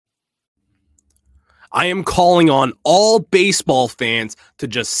I am calling on all baseball fans to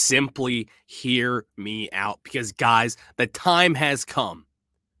just simply hear me out because, guys, the time has come.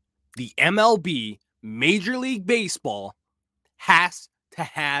 The MLB, Major League Baseball, has to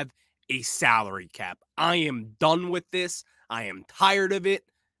have a salary cap. I am done with this. I am tired of it.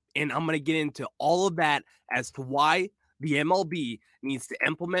 And I'm going to get into all of that as to why the MLB needs to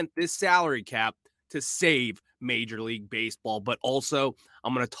implement this salary cap to save Major League Baseball. But also,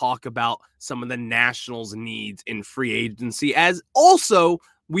 I'm going to talk about some of the Nationals' needs in free agency, as also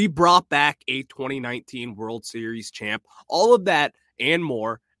we brought back a 2019 World Series champ. All of that and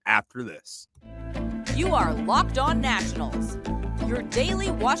more after this. You are Locked On Nationals, your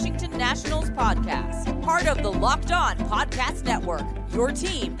daily Washington Nationals podcast, part of the Locked On Podcast Network, your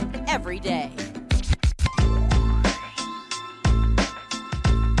team every day.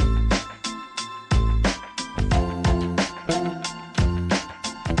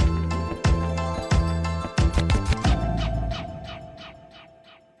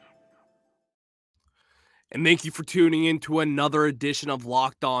 And thank you for tuning in to another edition of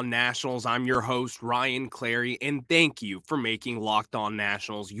Locked On Nationals. I'm your host, Ryan Clary, and thank you for making Locked On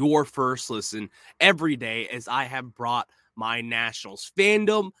Nationals your first listen every day as I have brought my Nationals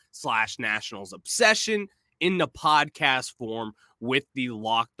fandom / Nationals obsession into podcast form with the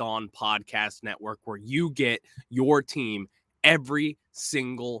Locked On Podcast Network, where you get your team every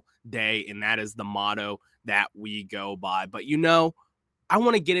single day, and that is the motto that we go by. But I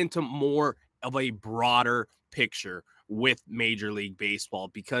want to get into more of a broader picture with Major League Baseball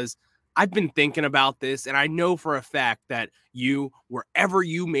because I've been thinking about this, and I know for a fact that you, wherever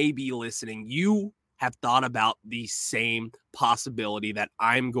you may be listening, you have thought about the same possibility that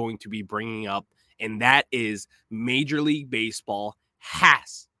I'm going to be bringing up, and that is Major League Baseball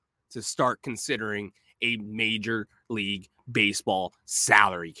has to start considering a Major League Baseball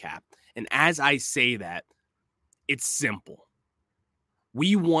salary cap. And as I say that, it's simple.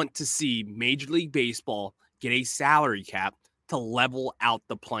 We want to see Major League Baseball get a salary cap to level out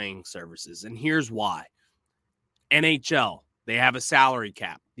the playing services. And here's why. NHL, they have a salary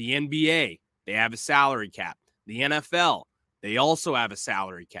cap. The NBA, they have a salary cap. The NFL, they also have a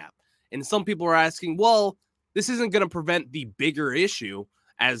salary cap. And some people are asking, well, this isn't going to prevent the bigger issue,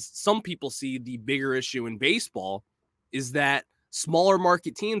 as some people see the bigger issue in baseball is that smaller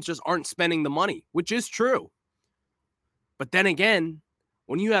market teams just aren't spending the money, which is true. But then again,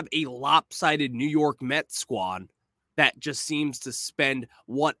 when you have a lopsided New York Mets squad that just seems to spend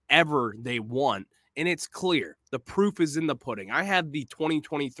whatever they want, and it's clear, the proof is in the pudding. I have the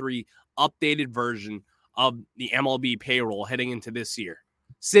 2023 updated version of the MLB payroll heading into this year.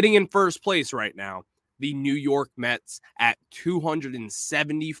 Sitting in first place right now, the New York Mets at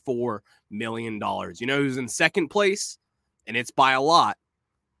 $274 million. You know who's in second place? And it's by a lot.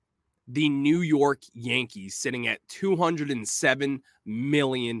 The New York Yankees sitting at $207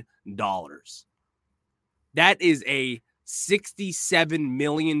 million. That is a $67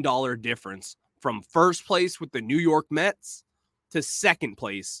 million difference from first place with the New York Mets to second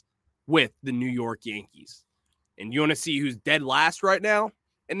place with the New York Yankees. And you want to see who's dead last right now?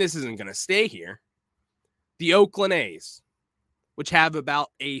 And this isn't going to stay here. The Oakland A's, which have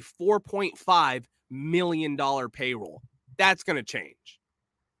about a $4.5 million payroll. That's going to change.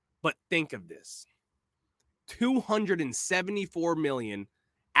 But think of this. $274 million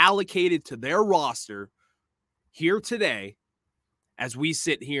allocated to their roster here today as we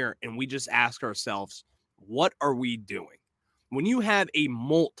sit here and we just ask ourselves, what are we doing? When you have a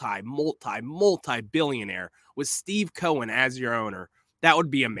multi-billionaire with Steve Cohen as your owner, that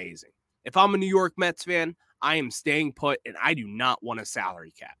would be amazing. If I'm a New York Mets fan, I am staying put and I do not want a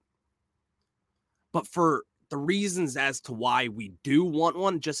salary cap. But for the reasons as to why we do want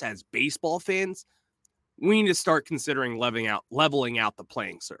one, just as baseball fans, we need to start considering leveling out the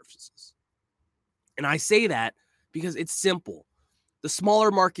playing surfaces. And I say that because it's simple. The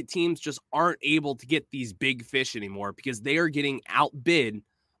smaller market teams just aren't able to get these big fish anymore because they are getting outbid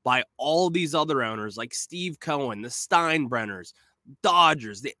by all these other owners like Steve Cohen, the Steinbrenners,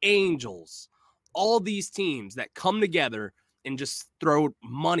 Dodgers, the Angels, all these teams that come together and just throw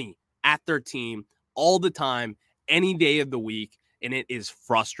money at their team all the time, any day of the week, and it is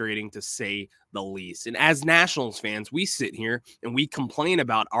frustrating to say the least. And as Nationals fans, we sit here and we complain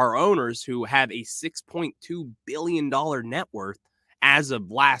about our owners who have a $6.2 billion net worth as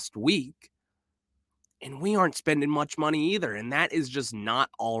of last week, and we aren't spending much money either, and that is just not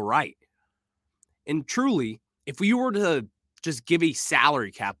all right. And truly, if we were to just give a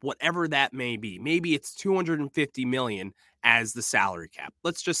salary cap, whatever that may be, maybe it's $250 million as the salary cap.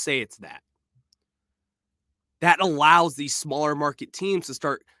 Let's just say it's that. That allows these smaller market teams to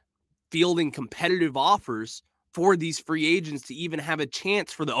start fielding competitive offers for these free agents to even have a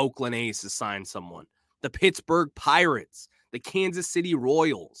chance for the Oakland A's to sign someone, the Pittsburgh Pirates, the Kansas City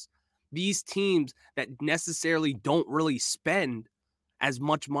Royals. These teams that necessarily don't really spend as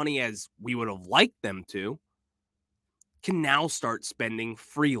much money as we would have liked them to can now start spending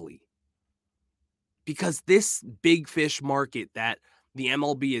freely. Because this big fish market that the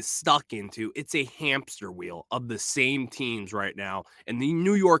MLB is stuck into, it's a hamster wheel of the same teams right now. And the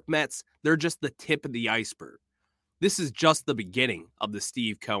New York Mets, they're just the tip of the iceberg. This is just the beginning of the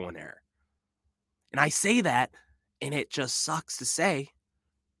Steve Cohen era. And I say that, and it just sucks to say,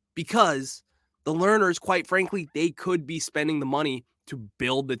 because the Lerners, quite frankly, they could be spending the money to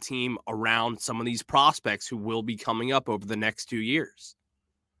build the team around some of these prospects who will be coming up over the next 2 years.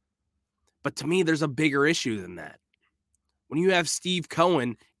 But to me, there's a bigger issue than that. When you have Steve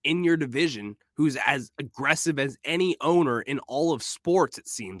Cohen in your division, who's as aggressive as any owner in all of sports, it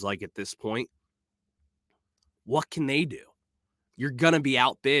seems like at this point, what can they do? You're going to be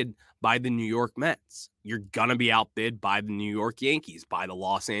outbid by the New York Mets. You're going to be outbid by the New York Yankees, by the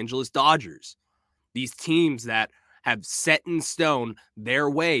Los Angeles Dodgers. These teams that have set in stone their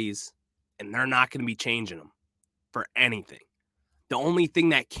ways, and they're not going to be changing them for anything. The only thing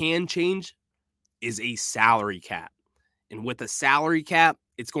that can change is a salary cap. And with a salary cap,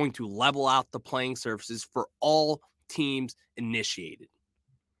 it's going to level out the playing surfaces for all teams initiated.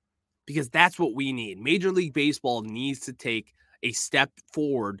 Because that's what we need. Major League Baseball needs to take a step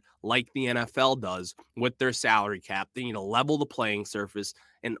forward like the NFL does with their salary cap. They need to level the playing surface.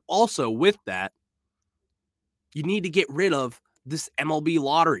 And also with that, you need to get rid of this MLB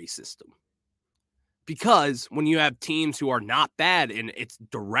lottery system. Because when you have teams who are not bad and it's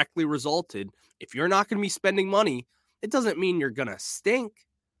directly resulted, if you're not going to be spending money, it doesn't mean you're going to stink.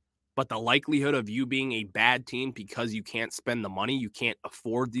 But the likelihood of you being a bad team because you can't spend the money, you can't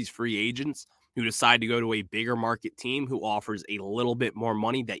afford these free agents who decide to go to a bigger market team who offers a little bit more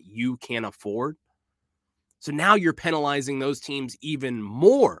money that you can't afford. So now you're penalizing those teams even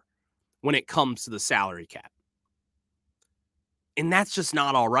more when it comes to the salary cap. And that's just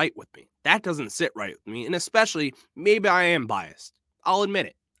not all right with me. That doesn't sit right with me. And especially, maybe I am biased. I'll admit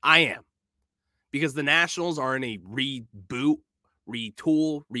it. I am. Because the Nationals are in a reboot,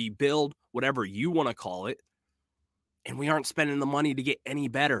 retool, rebuild, whatever you want to call it. And we aren't spending the money to get any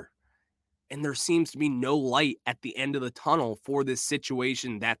better. And there seems to be no light at the end of the tunnel for this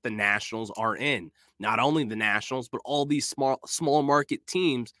situation that the Nationals are in. Not only the Nationals, but all these small market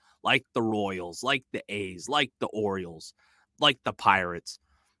teams like the Royals, like the A's, like the Orioles, like the Pirates.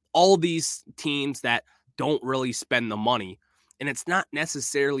 All these teams that don't really spend the money. And it's not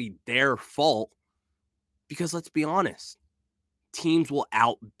necessarily their fault because let's be honest, teams will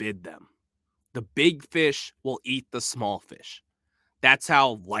outbid them. The big fish will eat the small fish. That's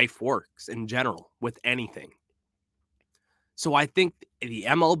how life works in general with anything. So I think the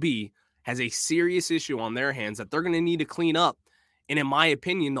MLB has a serious issue on their hands that they're going to need to clean up. And in my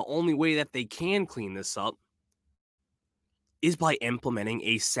opinion, the only way that they can clean this up is by implementing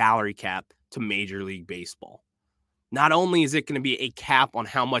a salary cap to Major League Baseball. Not only is it going to be a cap on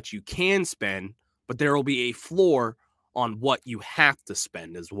how much you can spend, but there will be a floor on what you have to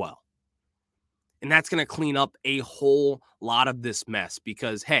spend as well. And that's going to clean up a whole lot of this mess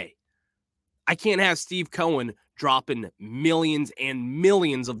because, hey, I can't have Steve Cohen dropping millions and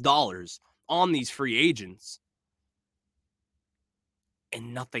millions of dollars on these free agents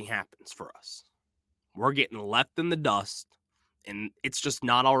and nothing happens for us. We're getting left in the dust and it's just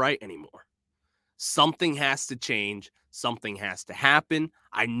not all right anymore. Something has to change. Something has to happen.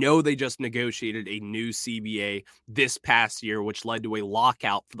 I know they just negotiated a new CBA this past year, which led to a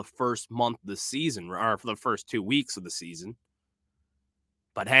lockout for the first month of the season, or for the first 2 weeks of the season.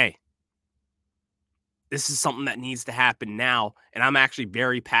 But hey, this is something that needs to happen now. And I'm actually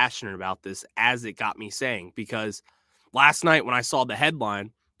very passionate about this, as it got me saying, because last night when I saw the headline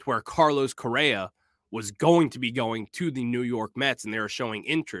to where Carlos Correa was going to be going to the New York Mets and they were showing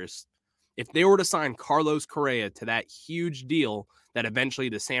interest, if they were to sign Carlos Correa to that huge deal that eventually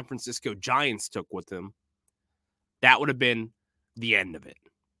the San Francisco Giants took with him, that would have been the end of it.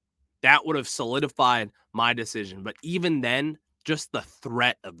 That would have solidified my decision. But even then, just the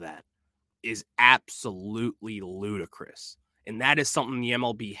threat of that is absolutely ludicrous. And that is something the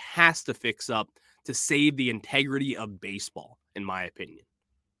MLB has to fix up to save the integrity of baseball, in my opinion.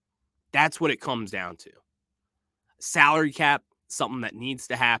 That's what it comes down to. Salary cap, something that needs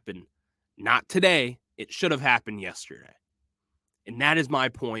to happen. Not today. It should have happened yesterday. And that is my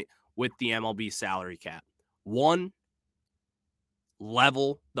point with the MLB salary cap. One,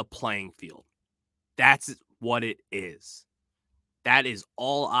 level the playing field. That's what it is. That is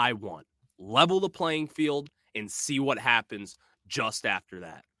all I want. Level the playing field and see what happens just after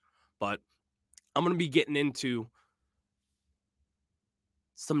that. But I'm going to be getting into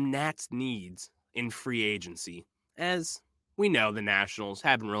some Nats needs in free agency. As we know, the Nationals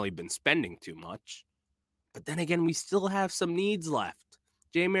haven't really been spending too much. But then again, we still have some needs left.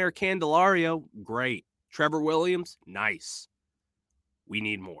 Jeimer Candelario, great. Trevor Williams, nice. We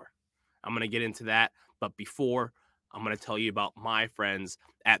need more. I'm going to get into that. But before, I'm going to tell you about my friends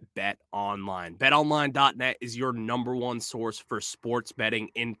at BetOnline. BetOnline.net is your number one source for sports betting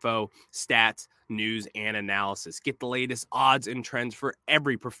info, stats, news, and analysis. Get the latest odds and trends for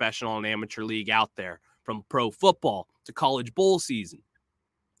every professional and amateur league out there, from pro football to college bowl season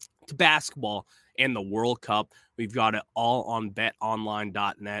to basketball and the World Cup. We've got it all on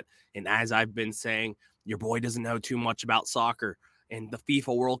betonline.net. And as I've been saying, your boy doesn't know too much about soccer. And the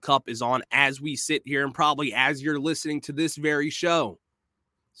FIFA World Cup is on as we sit here and probably as you're listening to this very show.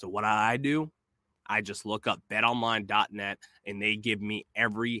 So what do? I just look up betonline.net and they give me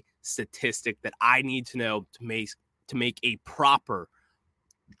every statistic that I need to know to make a proper,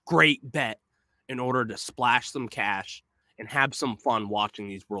 great bet in order to splash some cash and have some fun watching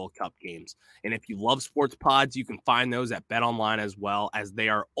these World Cup games. And if you love sports pods, you can find those at BetOnline as well, as they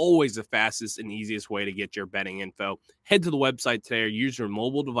are always the fastest and easiest way to get your betting info. Head to the website today or use your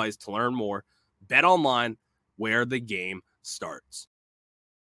mobile device to learn more. BetOnline, where the game starts.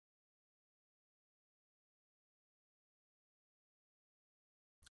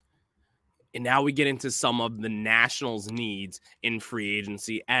 And now we get into some of the Nationals' needs in free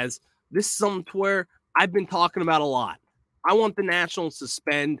agency, as this is something where I've been talking about a lot. I want the Nationals to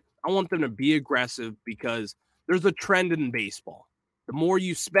spend. I want them to be aggressive because there's a trend in baseball. The more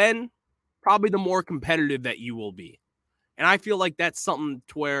you spend, probably the more competitive that you will be. And I feel like that's something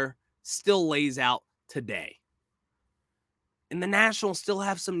to where still lays out today. And the Nationals still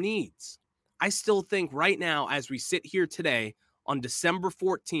have some needs. I still think right now, as we sit here today on December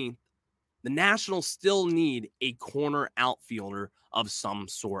 14th, the Nationals still need a corner outfielder of some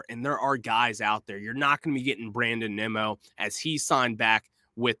sort. And there are guys out there. You're not going to be getting Brandon Nimmo as he signed back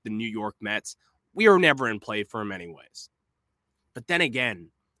with the New York Mets. We are never in play for him anyways. But then again,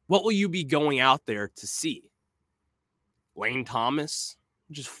 what will you be going out there to see? Lane Thomas,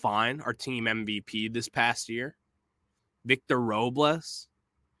 just fine, our team MVP this past year. Victor Robles.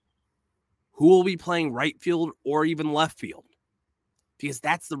 Who will be playing right field or even left field? Because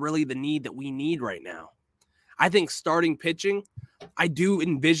that's really the need that we need right now. I think starting pitching, I do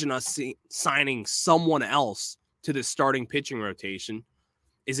envision us signing someone else to the starting pitching rotation.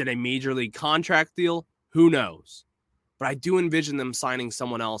 Is it a major league contract deal? Who knows? But I do envision them signing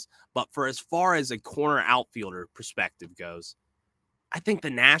someone else. But for as far as a corner outfielder perspective goes, I think the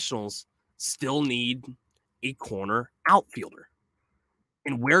Nationals still need a corner outfielder.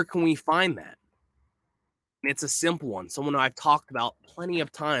 And where can we find that? And it's a simple one, someone I've talked about plenty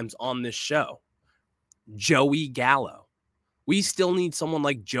of times on this show, Joey Gallo. We still need someone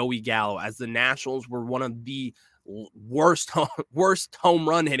like Joey Gallo, as the Nationals were one of the worst home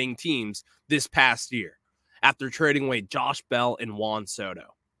run hitting teams this past year after trading away Josh Bell and Juan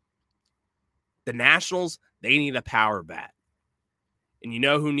Soto. The Nationals, they need a power bat. And you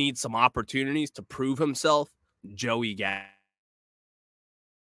know who needs some opportunities to prove himself? Joey Gallo.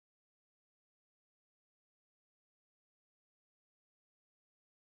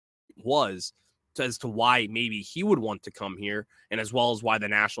 Was as to why maybe he would want to come here, and as well as why the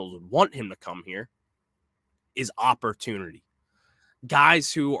Nationals would want him to come here, is opportunity.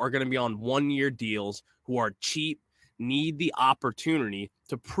 Guys who are going to be on one-year deals, who are cheap, need the opportunity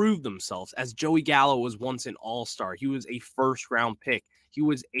to prove themselves. As Joey Gallo was once an all-star. He was a first-round pick. He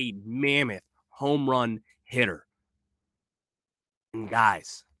was a mammoth home run hitter. And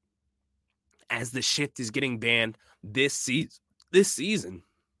guys, as the shift is getting banned this season,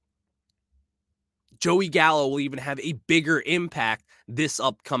 Joey Gallo will even have a bigger impact this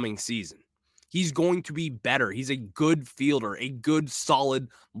upcoming season. He's going to be better. He's a good fielder, a good solid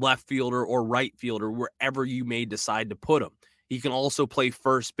left fielder or right fielder, wherever you may decide to put him. He can also play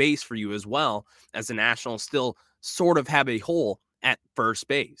first base for you as well, as the Nationals still sort of have a hole at first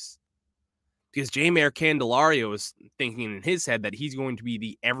base. Because Jeimer Candelario is thinking in his head that he's going to be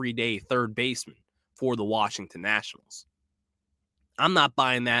the everyday third baseman for the Washington Nationals. I'm not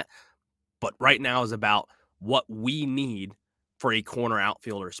buying that. But right now is about what we need for a corner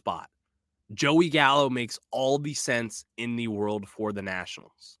outfielder spot. Joey Gallo makes all the sense in the world for the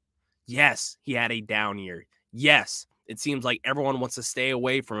Nationals. Yes, he had a down year. Yes, it seems like everyone wants to stay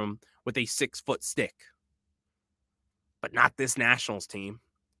away from him with a 6-foot stick. But not this Nationals team.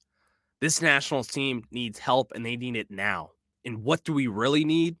 This Nationals team needs help, and they need it now. And what do we really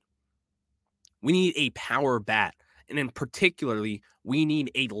need? We need a power bat. And in particularly, we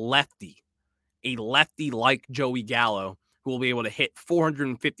need a lefty like Joey Gallo, who will be able to hit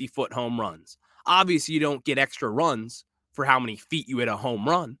 450-foot home runs. Obviously, you don't get extra runs for how many feet you hit a home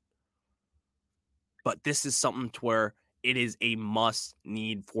run, but this is something to where it is a must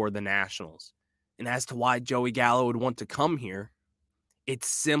need for the Nationals. And as to why Joey Gallo would want to come here, it's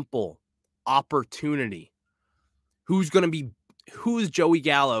simple. Opportunity. Who's Joey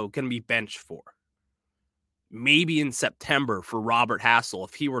Gallo going to be benched for? Maybe in September for Robert Hassell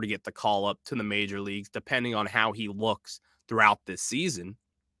if he were to get the call up to the major leagues, depending on how he looks throughout this season.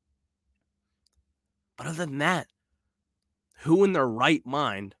 But other than that, who in their right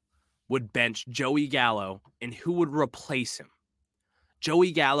mind would bench Joey Gallo and who would replace him?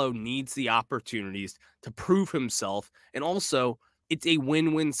 Joey Gallo needs the opportunities to prove himself, and also it's a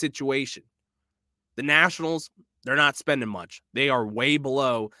win-win situation. The Nationals, they're not spending much. They are way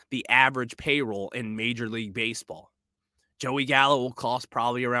below the average payroll in Major League Baseball. Joey Gallo will cost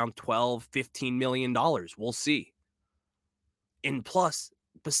probably around $12, $15 million. We'll see. And plus,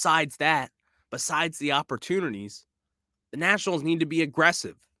 besides the opportunities, the Nationals need to be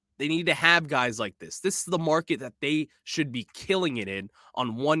aggressive. They need to have guys like this. This is the market that they should be killing it in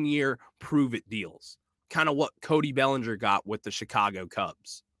on 1-year prove-it deals. Kind of what Cody Bellinger got with the Chicago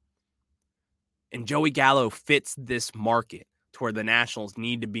Cubs. And Joey Gallo fits this market to where the Nationals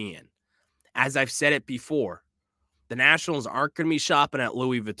need to be in. As I've said it before, the Nationals aren't going to be shopping at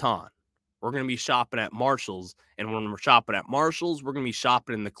Louis Vuitton. We're going to be shopping at Marshall's. And when we're shopping at Marshall's, we're going to be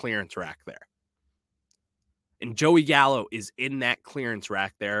shopping in the clearance rack there. And Joey Gallo is in that clearance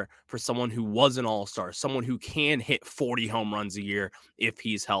rack there for someone who was an all-star, someone who can hit 40 home runs a year if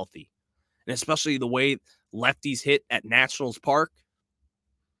he's healthy. And especially the way lefties hit at Nationals Park,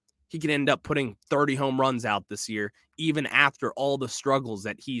 he could end up putting 30 home runs out this year, even after all the struggles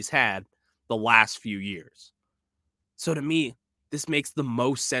that he's had the last few years. So to me, this makes the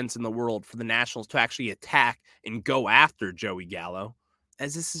most sense in the world for the Nationals to actually attack and go after Joey Gallo,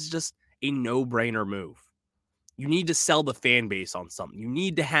 as this is just a no-brainer move. You need to sell the fan base on something. You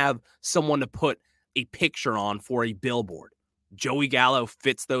need to have someone to put a picture on for a billboard. Joey Gallo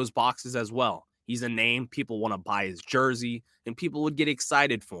fits those boxes as well. He's a name. People want to buy his jersey, and people would get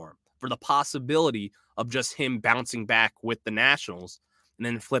excited for him, for the possibility of just him bouncing back with the Nationals and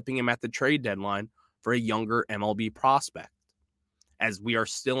then flipping him at the trade deadline for a younger MLB prospect, as we are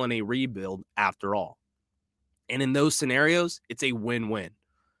still in a rebuild after all. And in those scenarios, it's a win-win.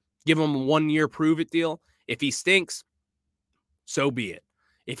 Give him a 1-year prove-it deal. If he stinks, so be it.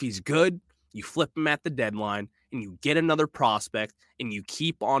 If he's good, you flip him at the deadline and you get another prospect and you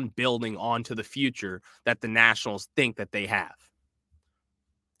keep on building onto the future that the Nationals think that they have.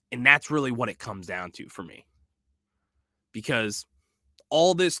 And that's really what it comes down to for me. Because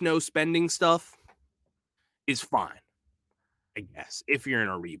all this no spending stuff is fine, I guess, if you're in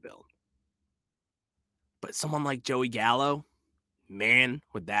a rebuild. But someone like Joey Gallo, man,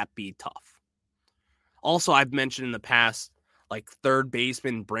 would that be tough. Also, I've mentioned in the past, like third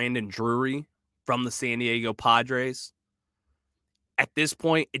baseman Brandon Drury from the San Diego Padres. At this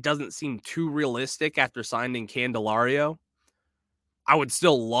point, it doesn't seem too realistic after signing Candelario. I would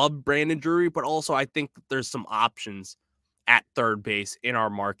still love Brandon Drury, but also I think that there's some options at third base in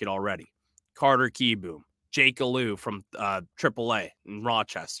our market already. Carter Kieboom, Jake Alou from AAA in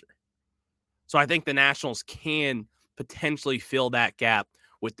Rochester. So I think the Nationals can potentially fill that gap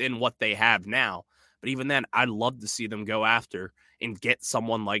within what they have now. But even then, I'd love to see them go after and get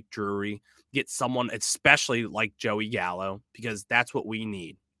someone like Drury, get someone especially like Joey Gallo, because that's what we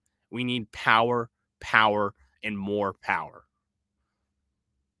need. We need power, and more power.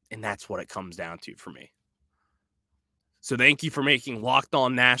 And that's what it comes down to for me. So thank you for making Locked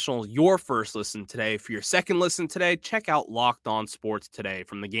On Nationals your first listen today. For your second listen today, check out Locked On Sports Today.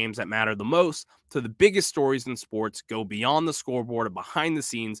 From the games that matter the most to the biggest stories in sports, go beyond the scoreboard and behind the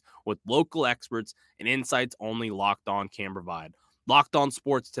scenes with local experts and insights only Locked On can provide. Locked On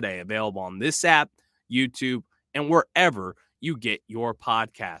Sports Today, available on this app, YouTube, and wherever you get your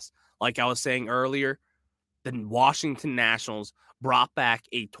podcast. Like I was saying earlier, the Washington Nationals brought back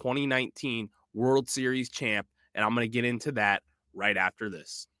a 2019 World Series champ, and I'm going to get into that right after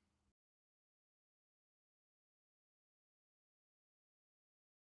this.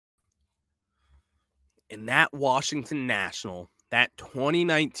 And that Washington National, that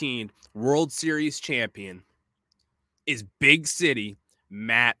 2019 World Series champion, is Big City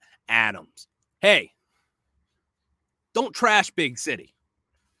Matt Adams. Hey, don't trash Big City.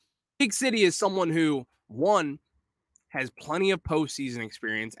 Big City is someone who, one, has plenty of postseason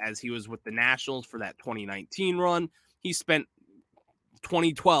experience as he was with the Nationals for that 2019 run. He spent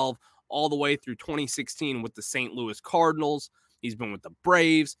 2012 all the way through 2016 with the St. Louis Cardinals. He's been with the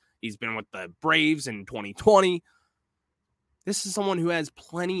Braves. He's been with the Braves in 2020. This is someone who has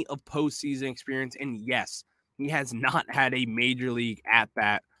plenty of postseason experience, and yes, he has not had a major league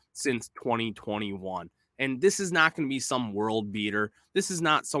at-bat since 2021. And this is not going to be some world beater. This is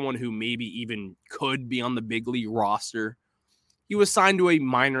not someone who maybe even could be on the big league roster. He was signed to a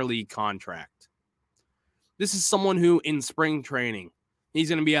minor league contract. This is someone who in spring training, he's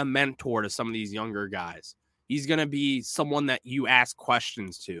going to be a mentor to some of these younger guys. He's going to be someone that you ask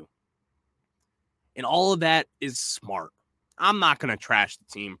questions to. And all of that is smart. I'm not going to trash the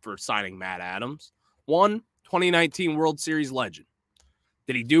team for signing Matt Adams. 2019 World Series legend.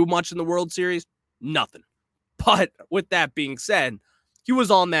 Did he do much in the World Series? Nothing. But with that being said, he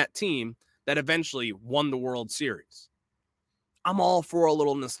was on that team that eventually won the World Series. I'm all for a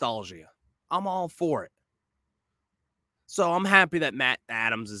little nostalgia. I'm all for it. So I'm happy that Matt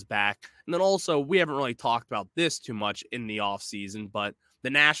Adams is back. And then also, we haven't really talked about this too much in the offseason, but the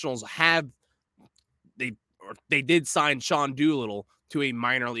Nationals they did sign Sean Doolittle to a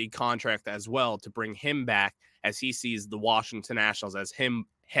minor league contract as well to bring him back, as he sees the Washington Nationals as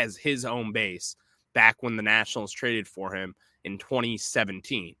his home base back when the Nationals traded for him in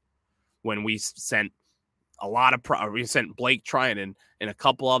 2017, when we sent we sent Blake Trinan and a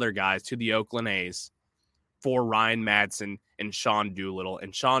couple other guys to the Oakland A's for Ryan Madson and Sean Doolittle.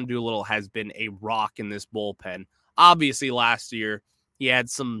 And Sean Doolittle has been a rock in this bullpen. Obviously, last year he had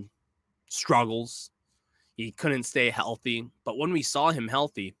some struggles. He couldn't stay healthy, but when we saw him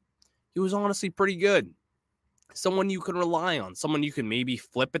healthy, he was honestly pretty good. Someone you can rely on, someone you can maybe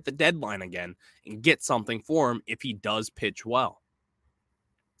flip at the deadline again and get something for him if he does pitch well.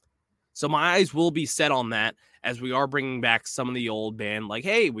 So my eyes will be set on that as we are bringing back some of the old band. Like,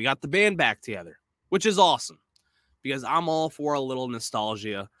 hey, we got the band back together, which is awesome because I'm all for a little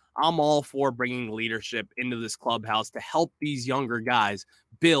nostalgia. I'm all for bringing leadership into this clubhouse to help these younger guys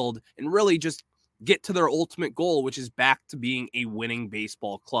build and really just get to their ultimate goal, which is back to being a winning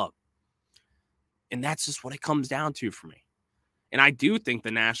baseball club. And that's just what it comes down to for me. And I do think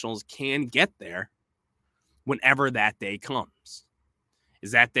the Nationals can get there whenever that day comes.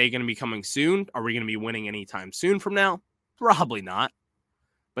 Is that day going to be coming soon? Are we going to be winning anytime soon from now? Probably not.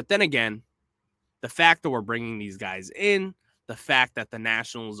 But then again, the fact that we're bringing these guys in, the fact that the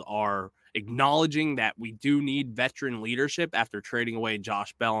Nationals are acknowledging that we do need veteran leadership after trading away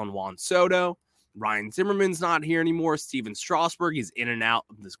Josh Bell and Juan Soto. Ryan Zimmerman's not here anymore. Steven Strasburg is in and out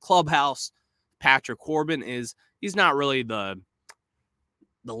of this clubhouse. Patrick Corbin he's not really the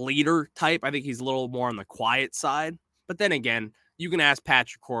leader type. I think he's a little more on the quiet side. But then again, you can ask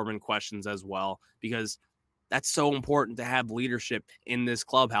Patrick Corbin questions as well, because that's so important to have leadership in this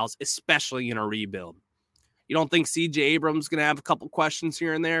clubhouse, especially in a rebuild. You don't think CJ Abrams is going to have a couple questions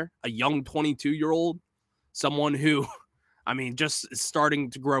here and there? A young 22-year-old, someone who, just is starting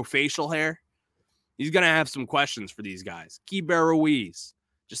to grow facial hair. He's going to have some questions for these guys. Keibert Ruiz,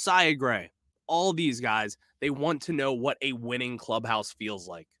 Josiah Gray, all these guys, they want to know what a winning clubhouse feels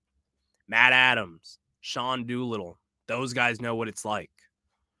like. Matt Adams, Sean Doolittle, those guys know what it's like.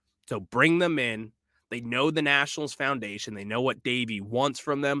 So bring them in. They know the Nationals foundation. They know what Davey wants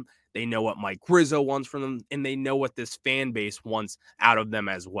from them. They know what Mike Rizzo wants from them. And they know what this fan base wants out of them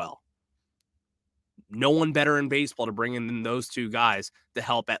as well. No one better in baseball to bring in than those two guys to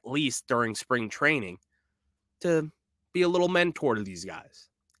help, at least during spring training, to be a little mentor to these guys.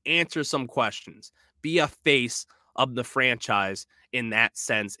 Answer some questions. Be a face of the franchise in that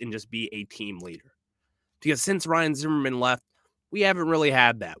sense and just be a team leader. Because since Ryan Zimmerman left, we haven't really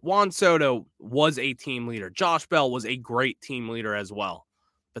had that. Juan Soto was a team leader. Josh Bell was a great team leader as well.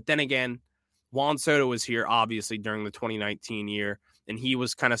 But then again, Juan Soto was here, obviously, during the 2019 year, and he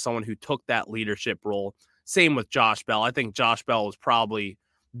was kind of someone who took that leadership role. Same with Josh Bell. I think Josh Bell was probably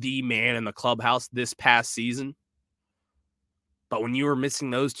the man in the clubhouse this past season. But when you are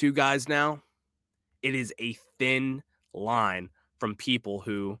missing those two guys now, it is a thin line from people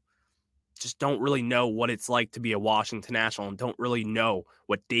who just don't really know what it's like to be a Washington National and don't really know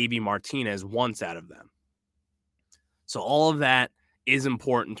what Davey Martinez wants out of them. So all of that is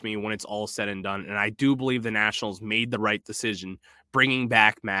important to me when it's all said and done. And I do believe the Nationals made the right decision bringing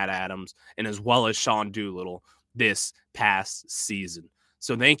back Matt Adams and as well as Sean Doolittle this past season.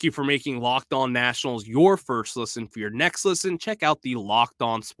 So thank you for making Locked On Nationals your first listen. For your next listen, check out the Locked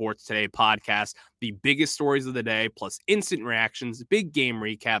On Sports Today podcast, the biggest stories of the day, plus instant reactions, big game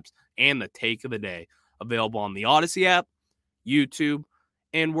recaps, and the take of the day. Available on the Odyssey app, YouTube,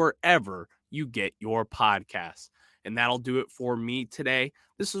 and wherever you get your podcasts. And that'll do it for me today.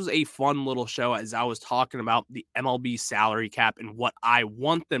 This was a fun little show as I was talking about the MLB salary cap and what I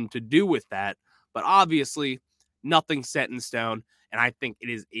want them to do with that. But obviously, nothing set in stone. And I think it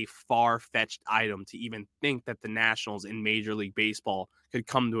is a far-fetched item to even think that the Nationals in Major League Baseball could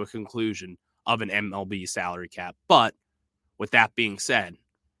come to a conclusion of an MLB salary cap. But with that being said,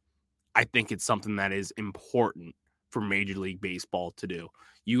 I think it's something that is important for Major League Baseball to do.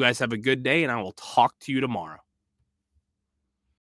 You guys have a good day, and I will talk to you tomorrow.